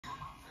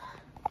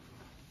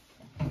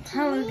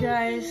Hello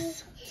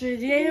guys,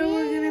 today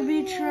we're gonna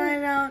be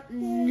trying out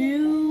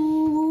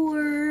newer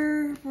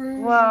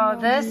versions. Well,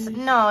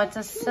 it's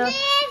a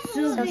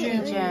Silky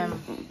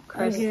gem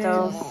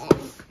crystals.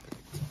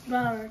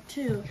 Flower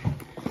too.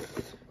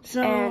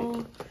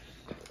 So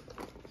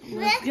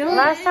let's go.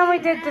 Last time we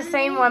did the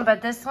same one,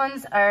 but this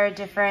ones are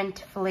different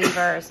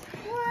flavors.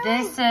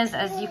 This is,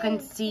 as you can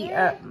see,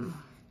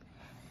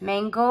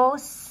 mango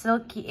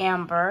silky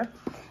amber.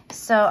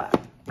 So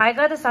I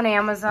got this on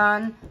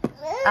Amazon,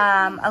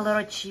 a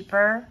little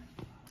cheaper.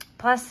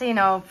 Plus, you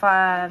know,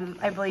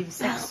 I believe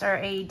 6 or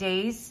 8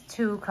 days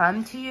to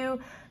come to you,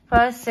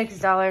 plus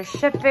 $6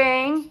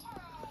 shipping.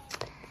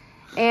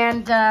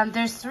 And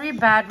there's 3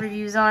 bad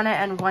reviews on it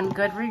and 1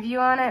 good review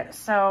on it.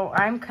 So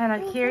I'm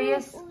kind of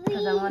curious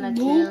because I wanted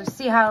to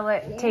see how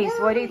it tastes.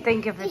 What do you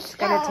think if it's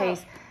gonna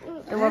taste?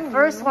 The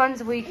first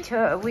ones we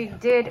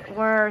did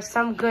were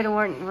some good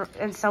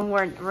and some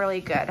weren't really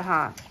good,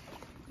 huh?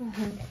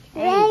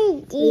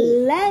 Hey,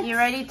 you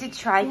ready to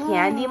try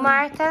candy,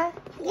 Martha?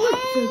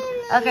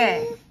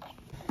 Okay.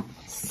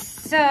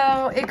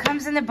 So it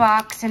comes in the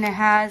box and it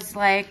has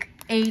like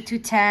 8 to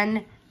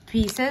 10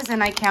 pieces,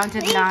 and I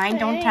counted 9.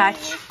 Don't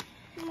touch.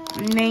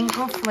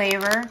 Mango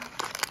flavor.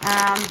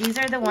 These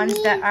are the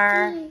ones that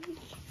are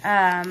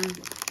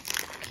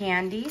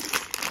candies,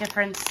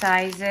 different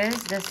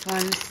sizes. This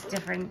one's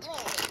different,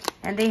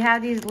 and they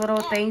have these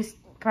little things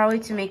probably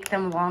to make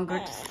them longer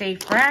to stay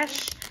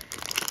fresh.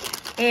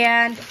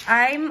 And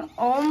I'm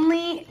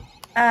only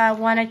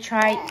want to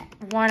try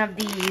one of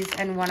these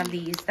and one of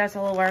these. That's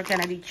all we're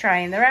gonna be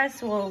trying. The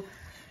rest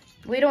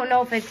we don't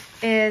know if it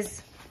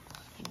is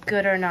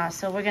good or not,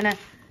 so we're gonna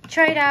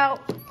try it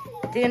out.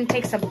 They're gonna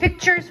take some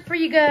pictures for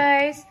you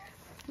guys.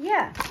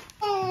 Yeah.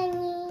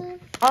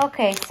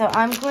 Okay, so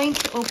I'm going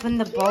to open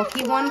the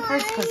bulky one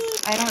first because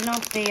I don't know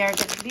if they are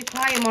gonna be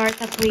quiet,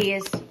 Martha,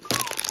 please.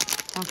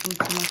 Talking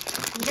too much.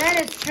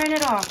 Dennis, turn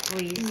it off,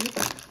 please.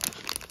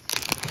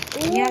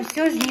 Я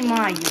все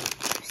снимаю.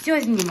 Все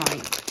снимаю.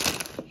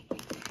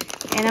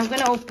 And I'm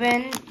gonna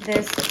open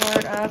this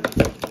part up.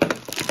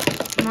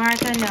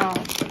 Martha, no.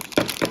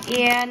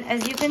 And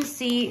as you can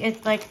see,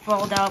 it's like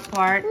fold out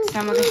part,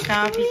 some of the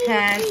stuff,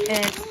 because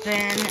it's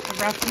been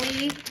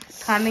roughly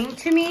coming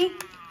to me.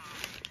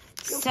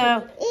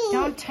 So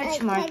don't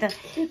touch, Martha.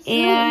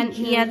 And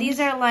yeah, these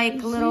are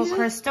like little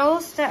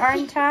crystals that are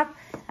on top.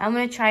 I'm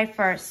gonna try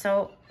first.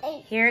 So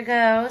here it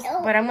goes.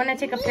 But I'm gonna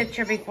take a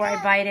picture before I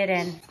bite it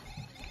in.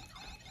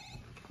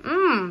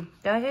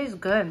 That is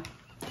good.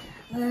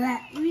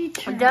 Let me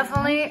try.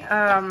 Definitely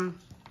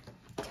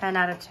 10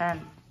 out of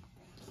 10.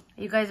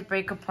 You guys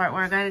break apart.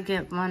 We're gonna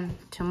get one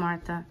to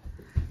Martha.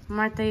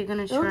 Martha, you're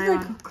gonna try one. It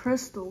looks like a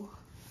crystal.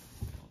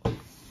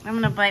 I'm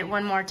gonna bite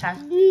one more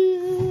time.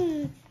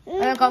 There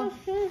you go.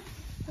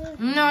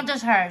 No,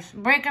 this hurts.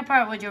 Break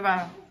apart with your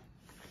brother.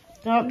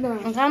 So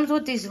it comes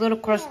with these little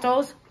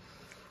crystals,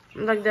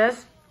 like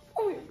this,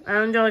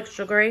 and they're like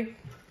sugary.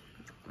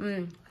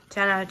 10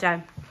 out of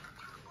 10.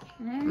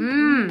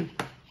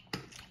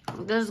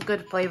 This is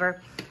good flavor.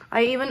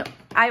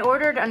 I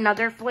ordered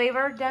another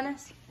flavor,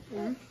 Dennis.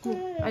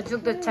 I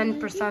took the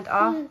 10%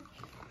 off.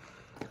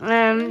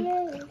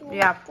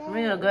 Yeah,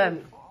 really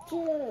good.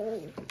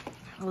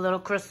 Little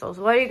crystals.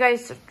 What do you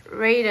guys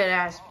rate it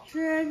as?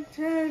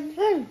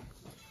 10.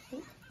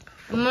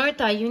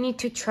 Martha, you need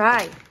to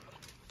try.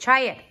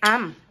 Try it.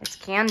 It's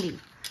candy.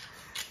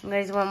 You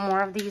guys want more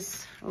of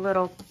these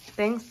little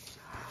things?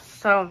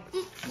 So,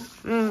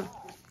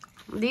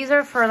 these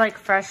are for like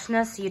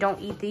freshness. You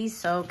don't eat these,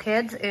 so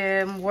kids,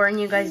 warn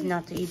you guys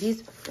not to eat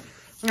these.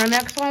 The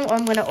next one,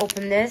 I'm gonna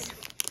open this,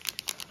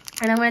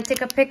 and I'm gonna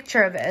take a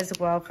picture of it as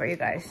well for you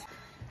guys.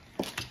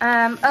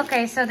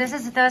 Okay, so this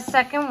is the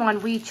second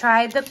one. We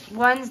tried the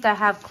ones that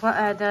have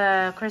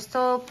the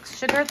crystal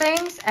sugar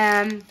things,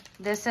 and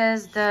this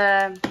is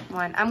the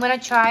one. I'm gonna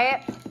try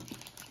it.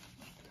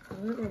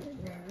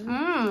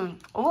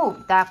 Oh,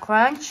 that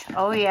crunch.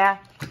 Oh yeah.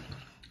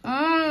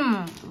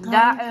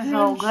 That is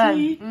so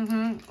good.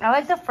 I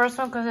like the first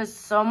one because it's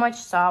so much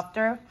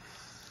softer.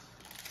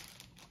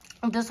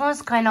 This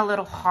one's kind of a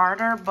little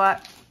harder,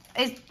 but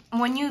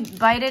when you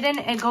bite it in,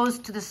 it goes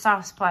to the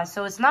soft spot.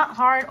 So it's not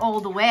hard all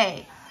the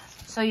way.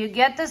 So you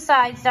get the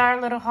sides that are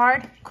a little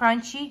hard,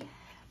 crunchy,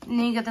 and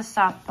then you get the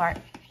soft part.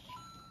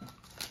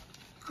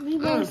 We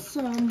want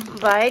some.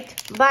 Bite.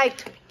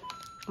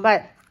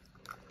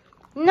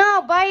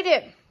 No, bite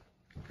it.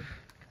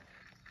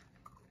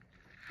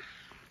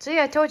 See,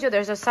 I told you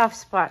there's a soft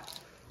spot.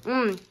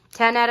 10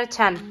 out of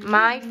 10.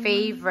 My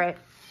favorite.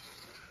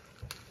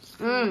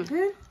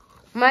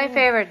 My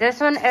favorite. This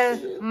one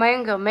is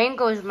mango.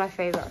 Mango is my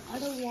favorite. I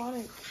don't want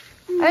it.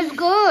 It's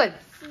good.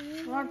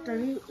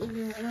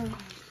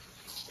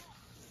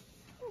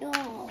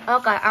 No.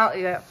 Okay, I'll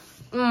eat it.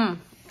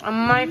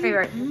 My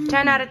favorite.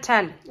 10 out of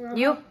 10.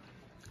 You?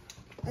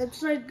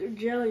 It's like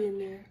jelly in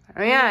there.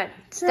 Yeah.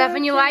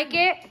 Stefan, you like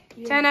it?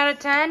 Yeah. 10 out of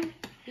 10?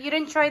 You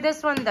didn't try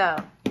this one though.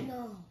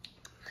 No.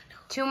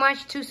 Too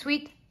much? Too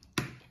sweet?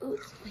 Ooh,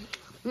 sweet.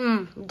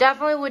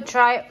 Definitely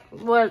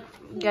would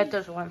get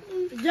this one.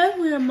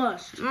 Definitely a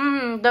must.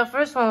 The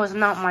first one was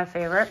not my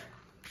favorite.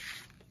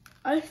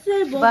 I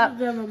say both of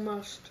them a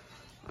must.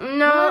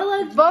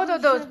 No, both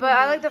of those, but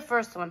I like the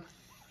first one.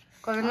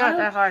 Because it's not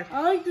that hard.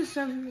 I like the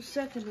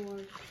second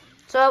one.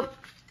 So,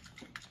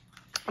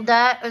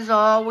 that is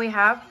all we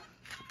have.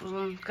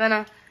 I'm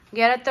gonna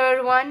get a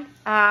third one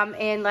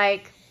in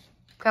like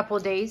a couple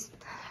days.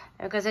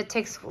 Because it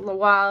takes a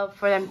while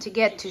for them to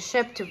get to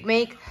ship, to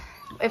make,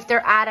 if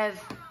they're out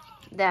of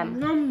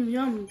them.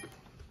 Yum.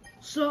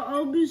 So,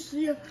 I'll be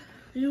seeing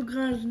you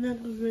guys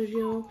next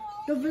video.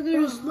 Don't forget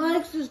to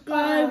like,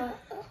 subscribe,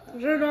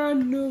 turn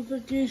on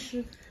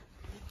notification.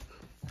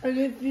 And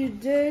if you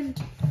did,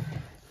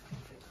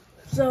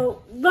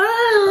 so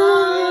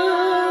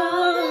bye!